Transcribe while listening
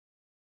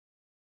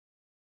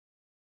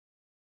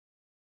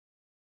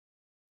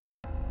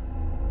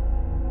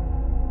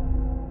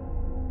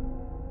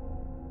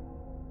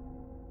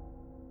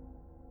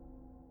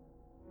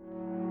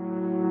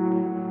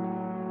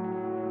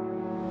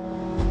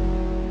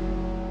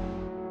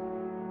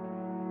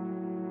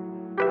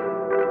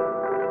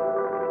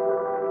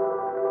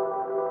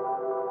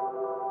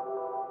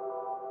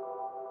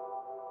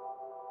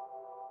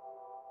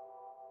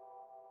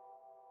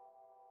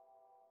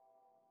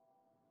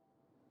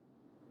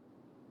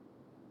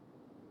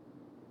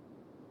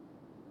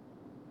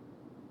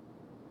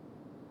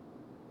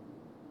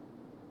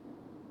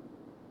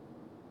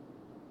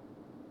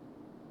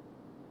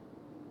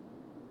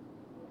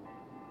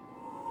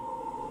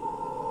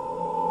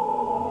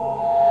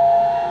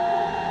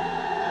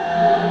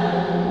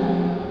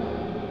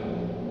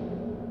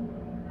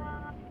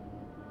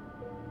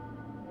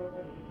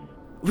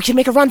we can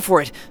make a run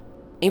for it.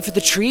 Aim for the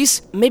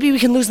trees, maybe we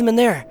can lose them in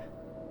there.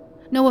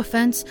 No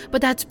offense,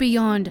 but that's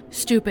beyond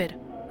stupid.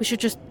 We should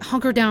just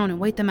hunker down and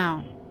wait them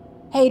out.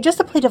 Hey, just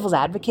to play devil's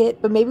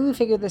advocate, but maybe we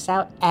figure this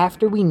out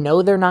after we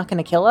know they're not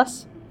going to kill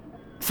us?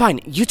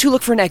 Fine, you two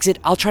look for an exit,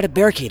 I'll try to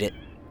barricade it.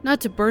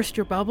 Not to burst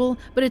your bubble,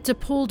 but it's a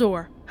pull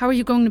door. How are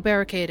you going to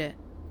barricade it?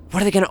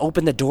 What are they going to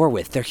open the door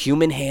with? Their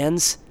human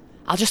hands?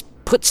 I'll just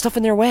put stuff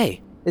in their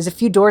way. There's a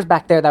few doors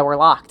back there that were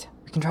locked.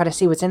 We can try to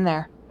see what's in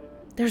there.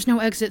 There's no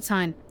exit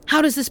sign.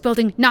 How does this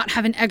building not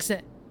have an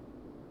exit?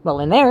 Well,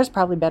 in there is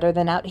probably better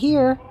than out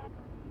here.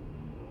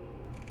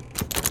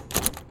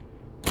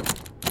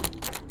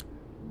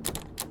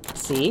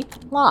 See?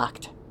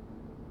 Locked.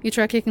 You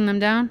try kicking them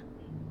down?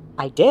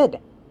 I did.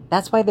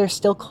 That's why they're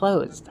still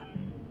closed.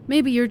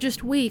 Maybe you're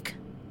just weak.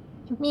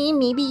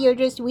 Maybe you're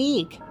just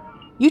weak.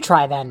 You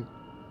try then.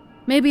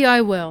 Maybe I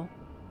will.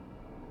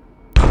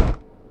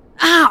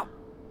 Ow!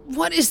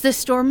 What is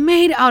this door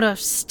made out of?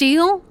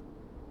 Steel?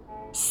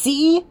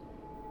 See?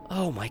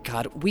 Oh my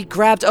god, we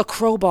grabbed a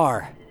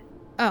crowbar.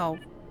 Oh.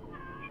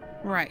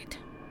 Right.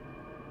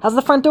 How's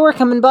the front door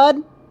coming,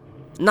 bud?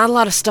 Not a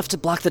lot of stuff to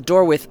block the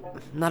door with.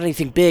 Not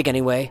anything big,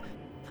 anyway.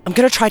 I'm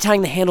gonna try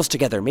tying the handles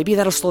together. Maybe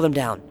that'll slow them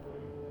down.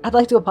 I'd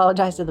like to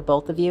apologize to the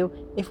both of you.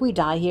 If we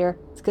die here,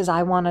 it's because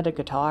I wanted a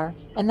guitar,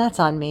 and that's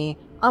on me.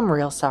 I'm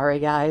real sorry,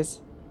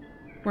 guys.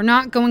 We're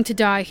not going to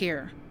die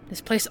here.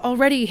 This place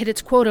already hit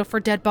its quota for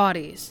dead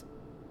bodies.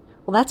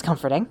 Well, that's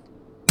comforting.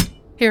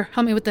 Here,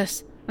 help me with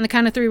this. On the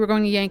count of 3, we're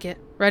going to yank it.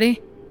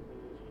 Ready?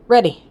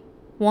 Ready.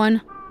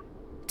 1,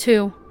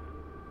 2,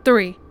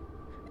 3.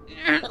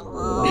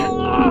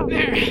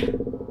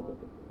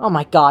 Oh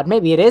my god,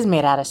 maybe it is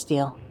made out of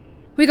steel.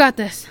 We got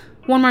this.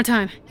 One more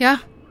time, yeah?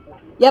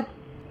 Yep.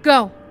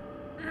 Go.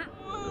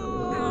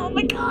 Oh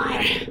my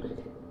god.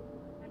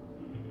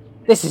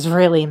 This is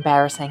really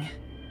embarrassing.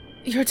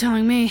 You're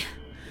telling me.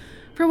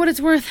 For what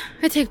it's worth,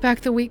 I take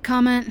back the weak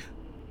comment.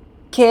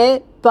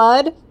 Kit,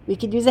 bud, we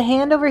could use a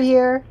hand over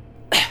here.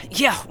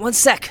 Yeah, 1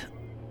 sec.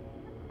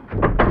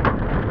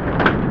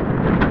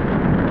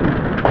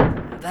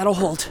 That'll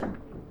hold.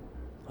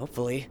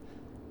 Hopefully.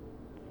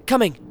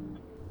 Coming.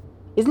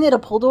 Isn't it a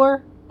pull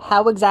door?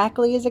 How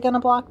exactly is it gonna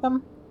block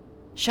them?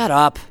 Shut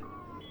up.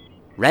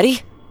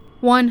 Ready?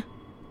 1,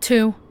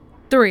 2,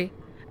 3.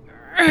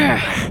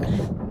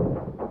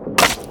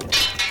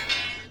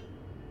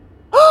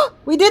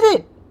 We did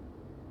it!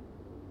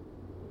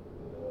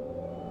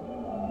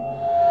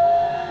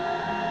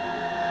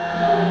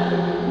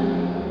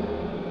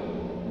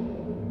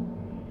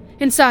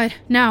 Inside,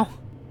 now.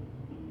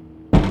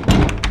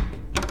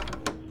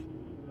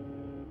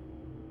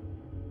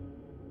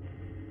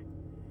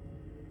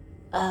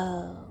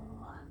 Oh.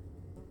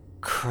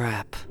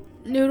 Crap.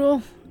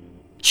 Noodle?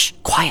 Shh,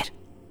 quiet.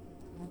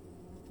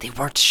 They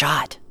weren't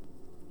shot.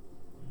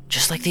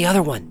 Just like the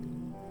other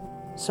one.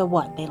 So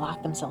what, they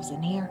locked themselves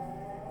in here?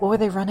 What were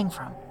they running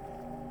from?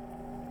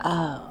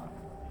 Oh.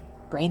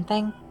 Brain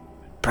thing?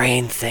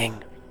 Brain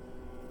thing.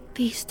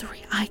 These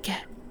 3 I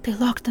get. They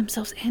locked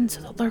themselves in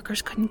so the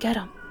Lurkers couldn't get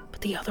them.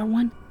 But the other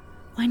one?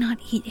 Why not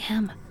eat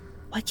him?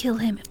 Why kill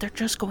him if they're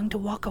just going to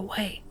walk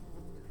away?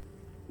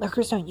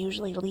 Lurkers don't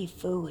usually leave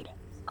food.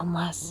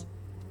 Unless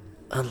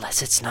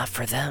it's not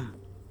for them.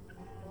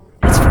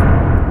 It's for...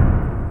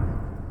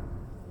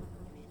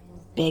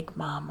 Big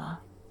Mama.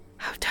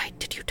 How tight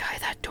did you tie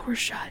that door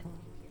shut?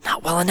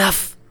 Not well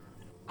enough.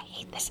 I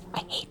hate this. I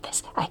hate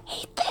this. I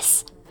hate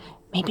this.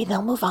 Maybe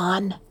they'll move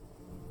on.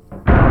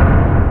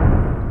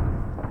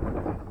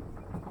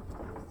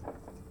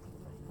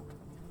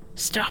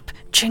 Stop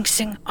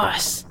jinxing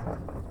us.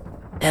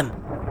 Em,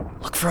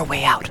 look for a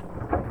way out.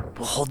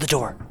 We'll hold the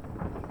door.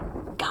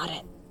 Got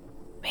it.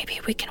 Maybe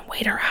we can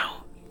wait her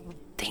out.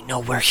 They know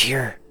we're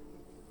here.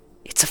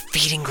 It's a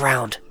feeding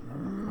ground.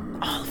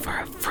 All for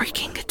a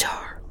freaking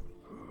guitar.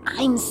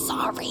 I'm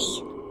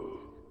sorry.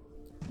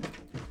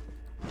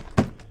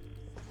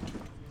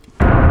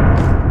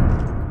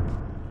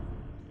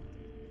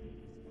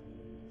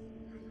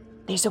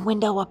 There's a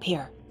window up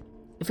here.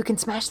 If we can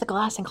smash the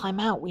glass and climb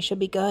out, we should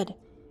be good.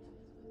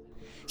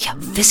 Yeah,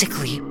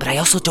 physically, but I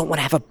also don't want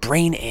to have a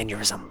brain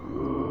aneurysm.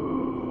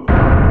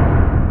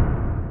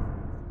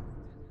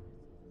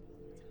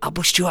 I'll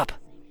boost you up.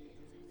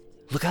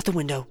 Look out the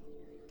window.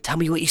 Tell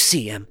me what you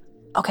see, Em.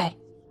 Okay.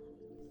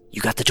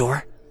 You got the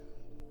door?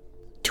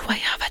 Do I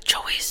have a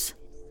choice?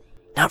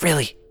 Not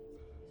really.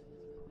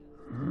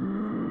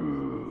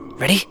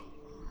 Ready?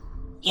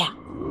 Yeah.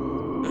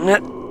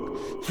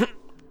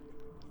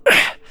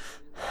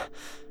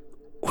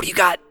 What do you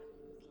got?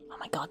 Oh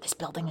my god, this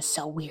building is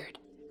so weird.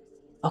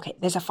 Okay,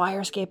 there's a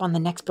fire escape on the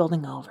next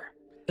building over.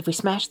 If we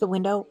smash the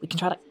window, we can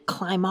try to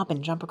climb up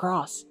and jump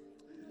across.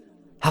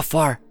 How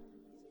far?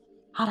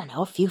 I don't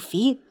know, a few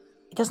feet?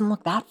 It doesn't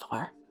look that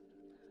far.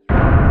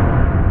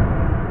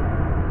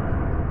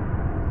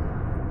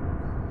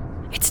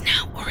 It's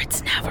now or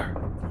it's never.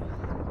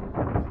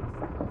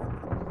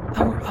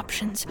 Our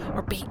options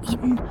are be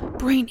eaten,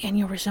 brain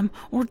aneurysm,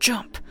 or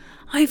jump.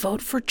 I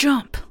vote for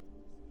jump.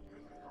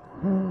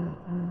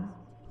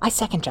 I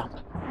second jump.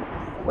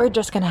 We're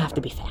just gonna have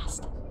to be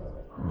fast.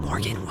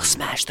 Morgan will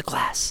smash the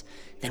glass.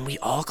 Then we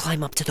all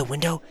climb up to the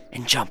window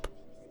and jump.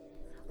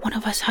 One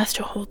of us has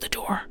to hold the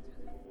door.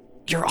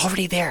 You're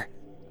already there.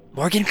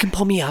 Morgan can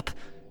pull me up.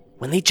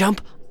 When they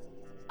jump,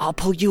 I'll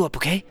pull you up,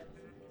 okay?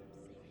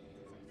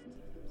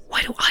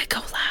 Why do I go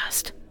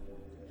last?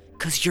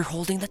 'Cause you're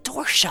holding the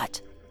door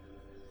shut.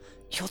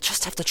 You'll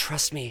just have to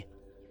trust me.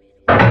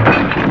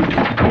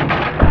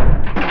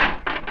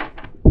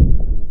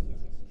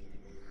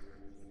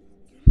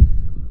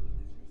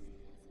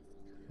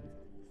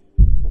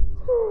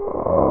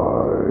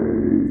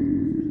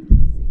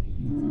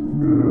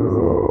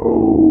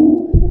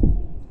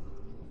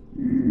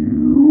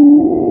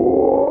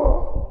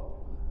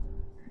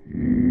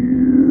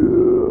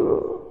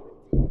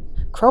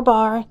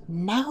 Crowbar,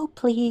 now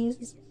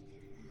please.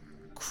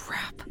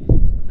 Crap.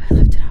 I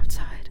left it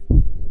outside.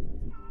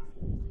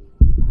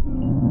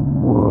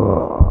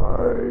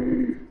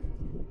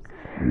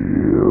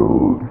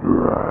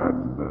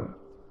 Children,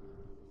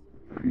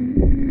 feed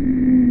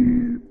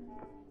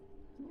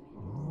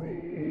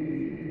me.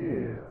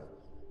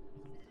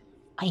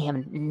 I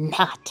am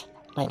not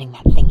letting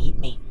that thing eat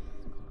me.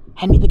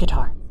 Hand me the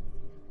guitar.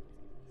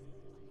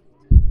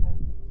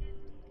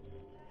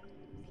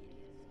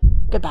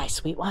 Goodbye,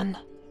 sweet one.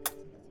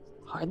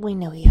 Hardly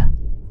know ya.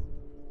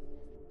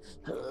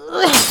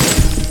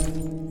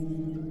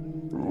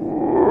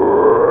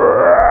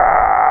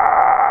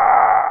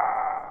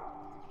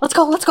 Let's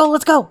go, let's go,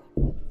 let's go!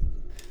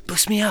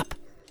 Boost me up.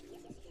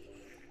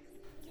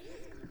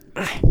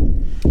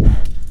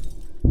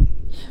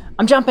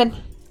 I'm jumping.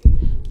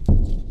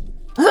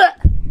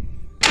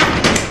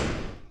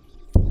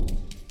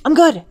 I'm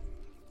good.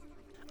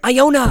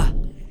 Ionna!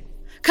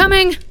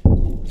 Coming!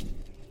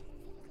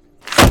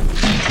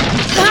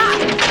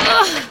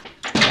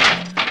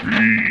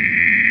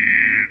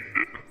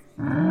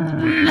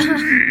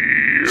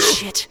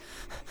 Shit.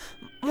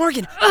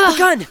 Morgan, the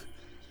gun!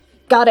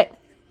 Got it.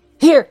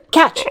 Here,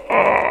 catch.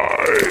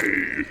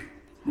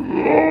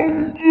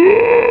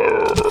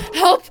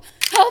 Help!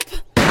 Help!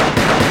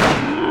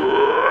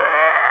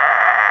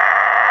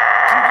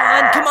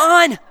 Come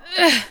on!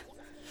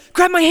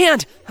 Grab my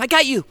hand! I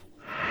got you!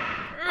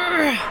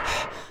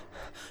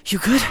 You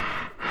good?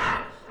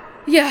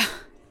 Yeah,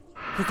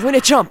 We're going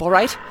to jump,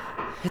 alright?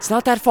 It's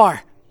not that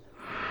far.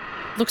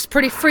 looks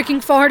pretty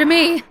freaking far to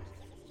me.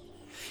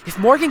 If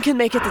Morgan can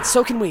make it, then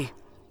so can we.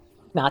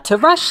 Not to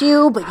rush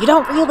you, but you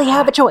don't really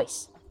have a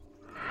choice.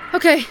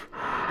 Okay,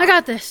 I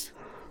got this.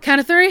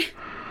 Count of 3?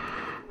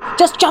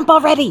 Just jump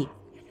already.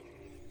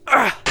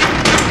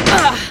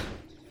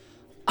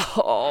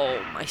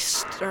 Oh, my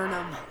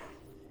sternum.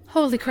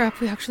 Holy crap,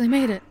 we actually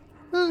made it.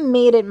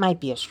 Made it might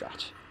be a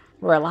stretch.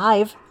 We're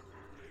alive.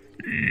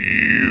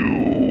 You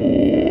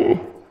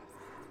don't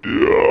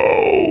leave.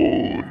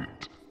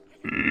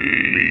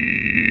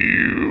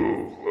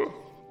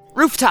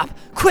 Rooftop,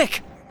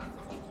 quick!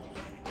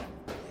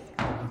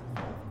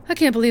 I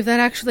can't believe that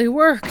actually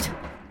worked.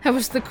 That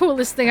was the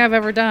coolest thing I've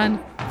ever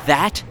done.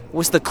 That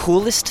was the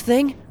coolest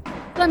thing?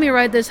 Let me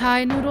ride this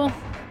high, Noodle.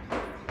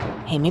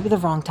 Hey, maybe the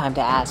wrong time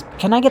to ask.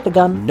 Can I get the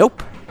gun?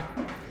 Nope.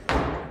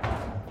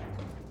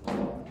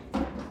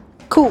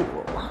 Cool.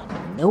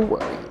 No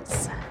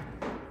worries.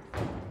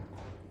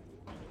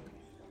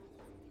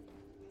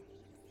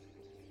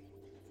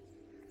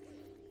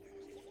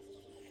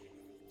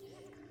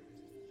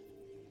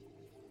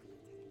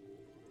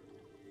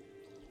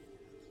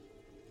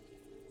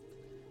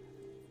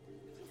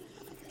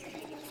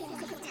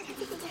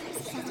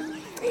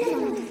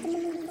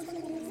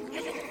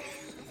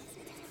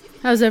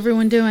 How's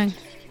everyone doing?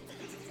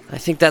 I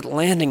think that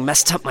landing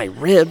messed up my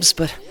ribs,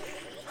 but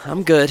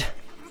I'm good.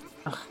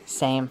 Ugh,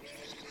 same.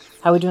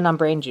 How we doing on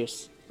brain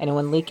juice?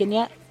 Anyone leaking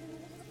yet?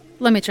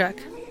 Let me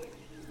check.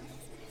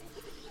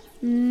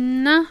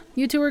 Nah,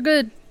 you two are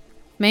good.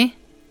 Me?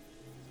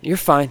 You're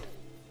fine.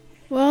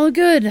 Well,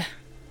 good.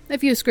 A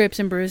few scrapes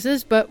and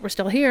bruises, but we're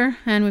still here,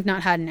 and we've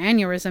not had an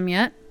aneurysm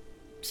yet.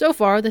 So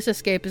far, this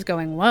escape is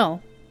going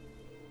well.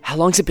 How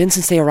long's it been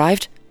since they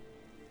arrived?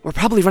 We're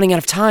probably running out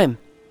of time.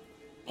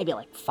 Maybe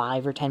like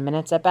 5 or 10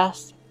 minutes at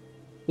best.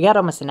 We got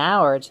almost an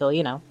hour till,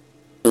 you know.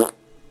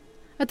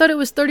 I thought it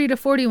was 30 to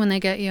 40 when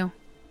they get you.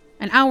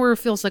 An hour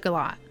feels like a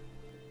lot.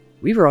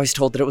 We were always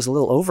told that it was a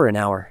little over an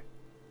hour.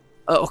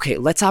 Okay,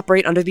 let's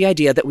operate under the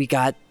idea that we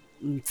got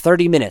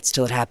 30 minutes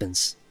till it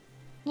happens.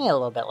 Yeah, a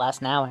little bit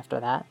less now after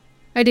that.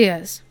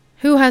 Ideas.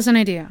 Who has an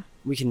idea?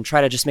 We can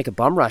try to just make a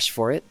bum rush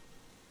for it.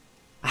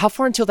 How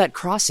far until that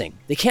crossing?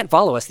 They can't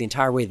follow us the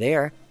entire way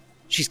there.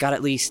 She's got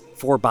at least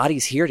 4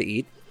 bodies here to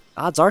eat.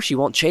 Odds are she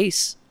won't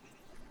chase.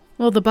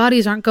 Well, the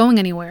bodies aren't going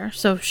anywhere,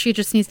 so she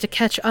just needs to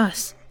catch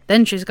us.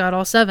 Then she's got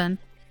all 7.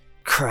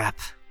 Crap.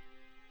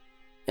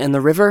 And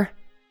the river?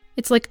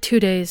 It's like 2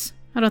 days.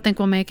 I don't think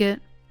we'll make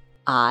it.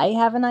 I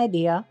have an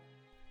idea.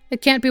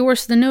 It can't be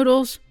worse than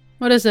noodles.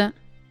 What is it?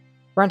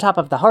 We're on top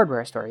of the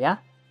hardware store, yeah?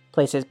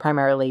 Place is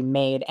primarily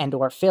made and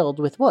or filled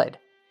with wood.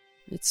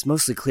 It's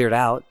mostly cleared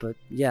out, but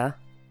yeah.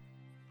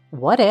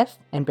 What if,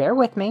 and bear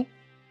with me,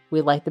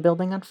 we light the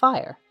building on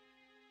fire?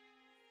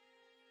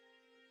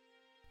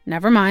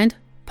 Never mind.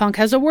 Punk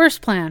has a worse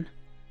plan.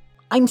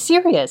 I'm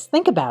serious.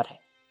 Think about it.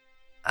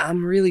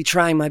 I'm really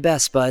trying my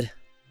best, bud.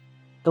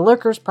 The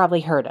Lurkers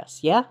probably heard us,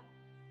 yeah?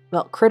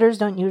 Well, critters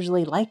don't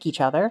usually like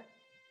each other,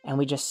 and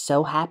we just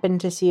so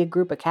happened to see a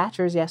group of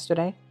catchers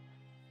yesterday.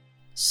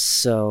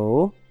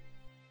 So?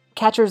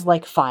 Catchers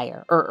like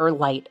fire, or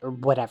light, or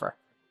whatever.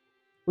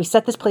 We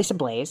set this place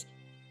ablaze.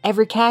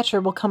 Every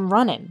catcher will come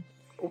running,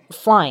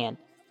 flying.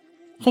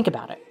 Think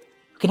about it.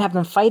 We can have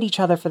them fight each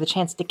other for the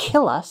chance to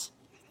kill us,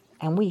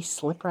 and we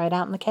slip right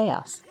out in the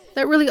chaos.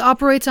 That really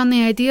operates on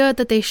the idea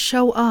that they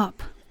show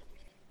up.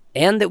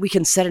 And that we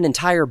can set an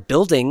entire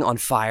building on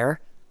fire.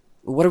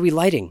 What are we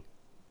lighting?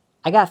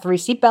 I got 3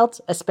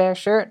 seatbelts, a spare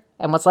shirt,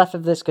 and what's left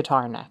of this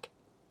guitar neck.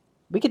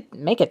 We could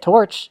make a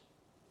torch.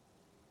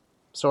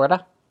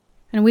 Sorta.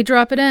 And we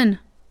drop it in.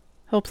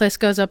 Whole place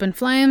goes up in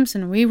flames,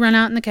 and we run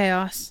out in the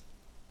chaos.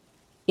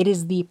 It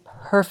is the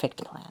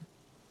perfect plan.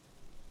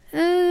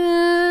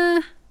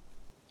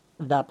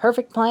 The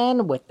perfect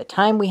plan with the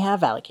time we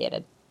have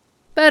allocated.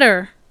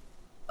 Better.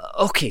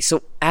 Okay,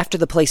 so after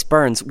the place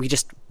burns, we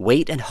just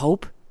wait and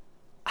hope?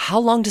 How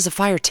long does a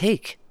fire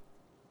take?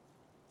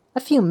 A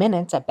few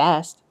minutes at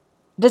best.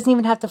 It doesn't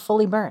even have to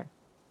fully burn.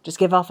 Just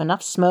give off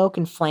enough smoke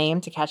and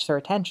flame to catch their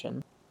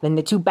attention. Then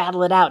the two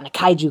battle it out in a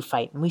kaiju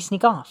fight, and we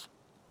sneak off.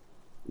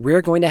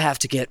 We're going to have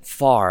to get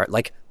far,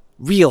 like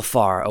real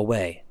far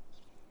away.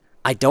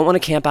 I don't want to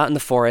camp out in the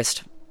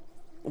forest.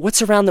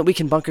 What's around that we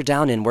can bunker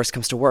down in, worst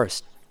comes to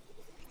worst?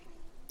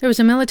 There was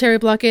a military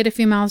blockade a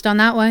few miles down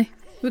that way.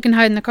 We can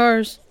hide in the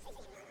cars.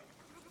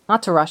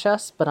 Not to rush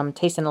us, but I'm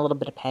tasting a little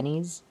bit of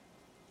pennies.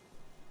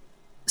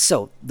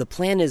 So, the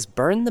plan is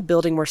burn the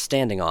building we're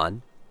standing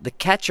on, the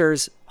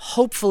catchers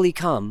hopefully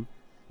come,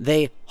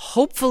 they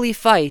hopefully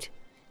fight,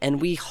 and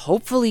we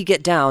hopefully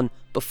get down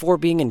before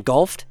being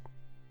engulfed?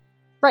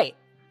 Right.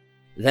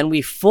 Then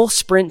we full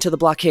sprint to the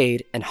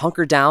blockade and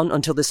hunker down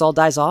until this all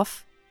dies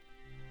off?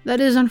 That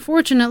is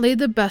unfortunately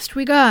the best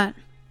we got.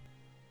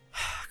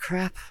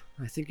 Crap,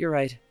 I think you're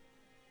right.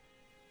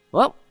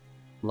 Well,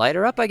 light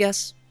her up, I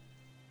guess.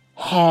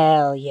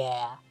 Hell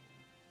yeah.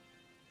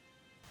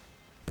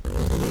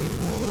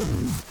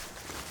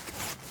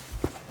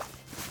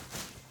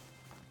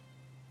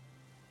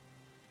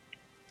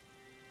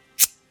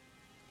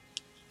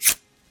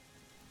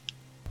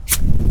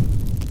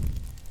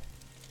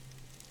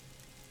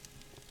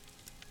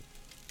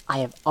 I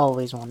have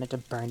always wanted to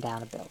burn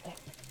down a building.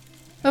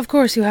 Of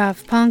course you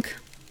have, punk.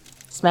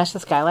 Smash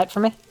the skylight for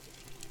me?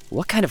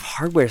 What kind of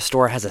hardware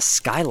store has a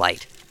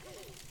skylight?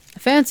 A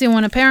fancy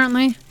one,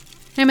 apparently.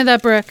 Hand me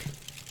that brick.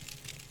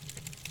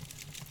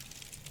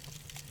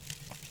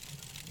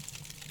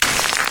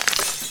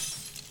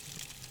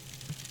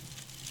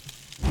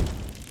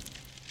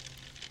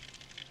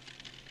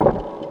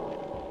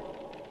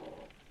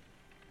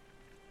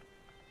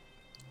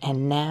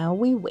 And now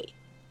we wait.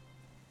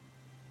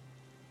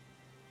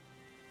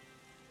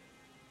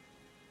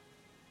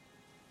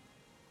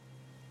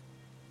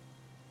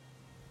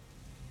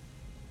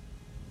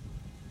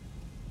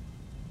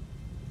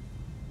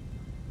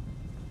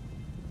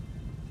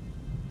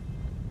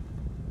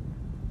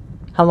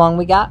 How long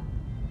we got?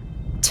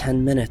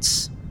 10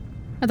 minutes.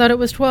 I thought it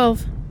was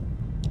 12.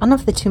 I don't know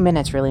if the 2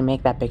 minutes really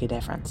make that big a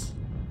difference.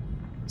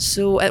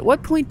 So at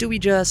what point do we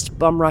just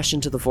bum rush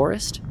into the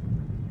forest?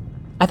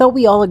 I thought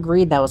we all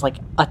agreed that was like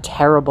a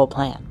terrible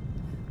plan.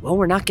 Well,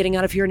 we're not getting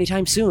out of here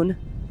anytime soon.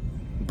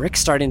 Brick's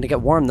starting to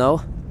get warm,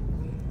 though.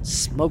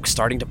 Smoke's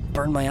starting to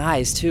burn my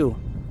eyes, too.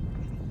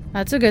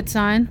 That's a good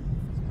sign.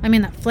 I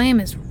mean, that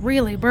flame is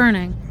really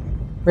burning.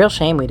 Real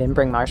shame we didn't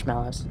bring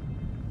marshmallows.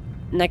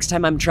 Next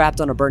time I'm trapped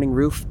on a burning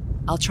roof,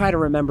 I'll try to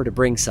remember to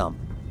bring some.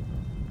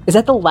 Is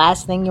that the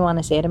last thing you want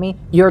to say to me?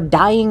 Your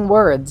dying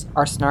words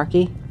are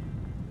snarky.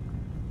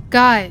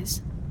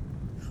 Guys.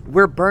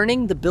 We're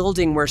burning the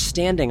building we're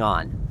standing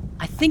on.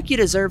 I think you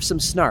deserve some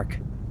snark.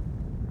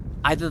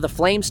 Either the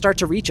flames start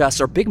to reach us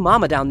or Big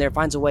Mama down there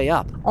finds a way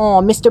up. Oh,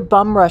 Mr.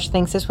 Bumrush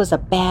thinks this was a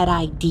bad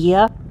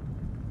idea.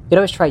 You'd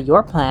always try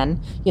your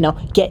plan. You know,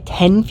 get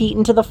 10 feet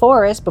into the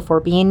forest before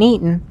being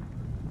eaten.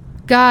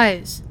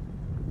 Guys.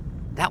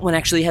 That one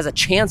actually has a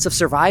chance of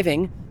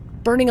surviving.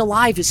 Burning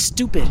alive is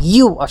stupid.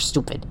 You are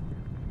stupid.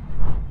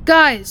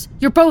 Guys,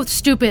 you're both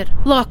stupid.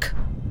 Look.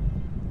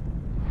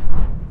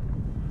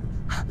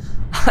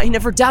 I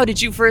never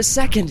doubted you for a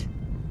second.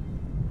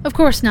 Of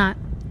course not.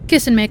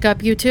 Kiss and make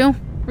up, you two.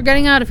 We're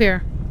getting out of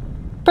here.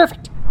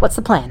 Perfect. What's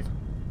the plan?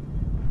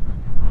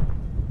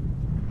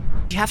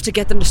 You have to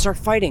get them to start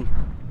fighting.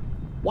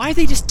 Why are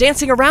they just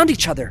dancing around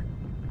each other?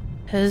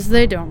 'Cause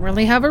they don't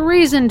really have a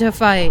reason to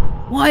fight.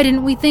 Why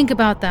didn't we think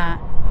about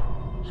that?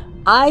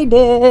 I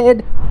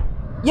did.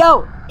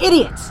 Yo,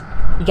 idiots!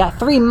 You got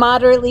 3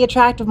 moderately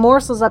attractive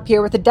morsels up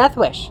here with a death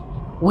wish.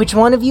 Which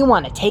one of you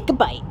want to take a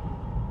bite?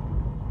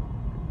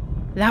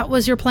 That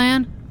was your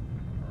plan?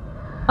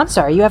 I'm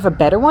sorry, you have a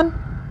better one?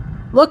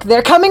 Look,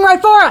 they're coming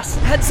right for us!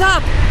 Heads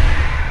up!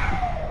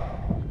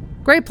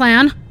 Great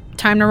plan.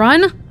 Time to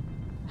run?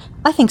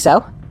 I think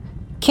so.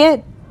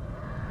 Kid.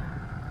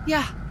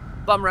 Yeah,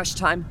 bum rush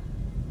time.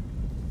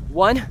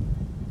 1,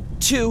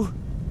 2,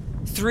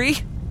 3,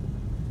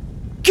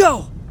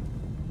 go!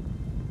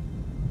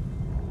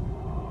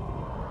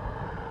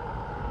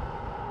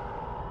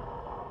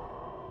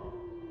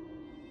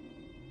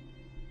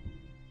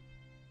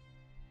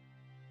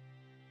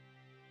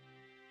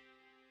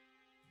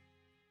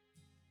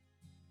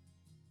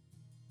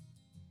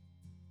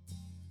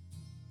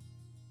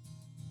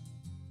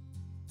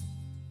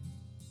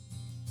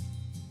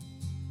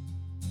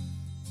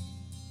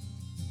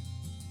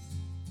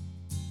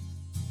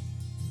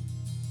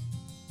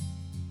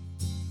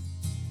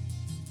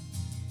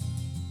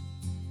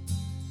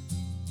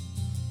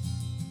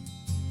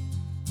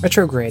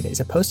 Retrograde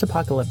is a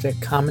post-apocalyptic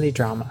comedy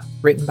drama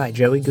written by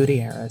Joey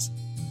Gutierrez.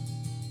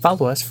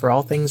 Follow us for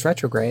all things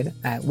Retrograde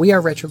at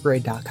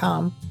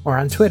weareretrograde.com or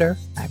on Twitter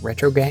at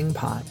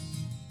RetroGangPod.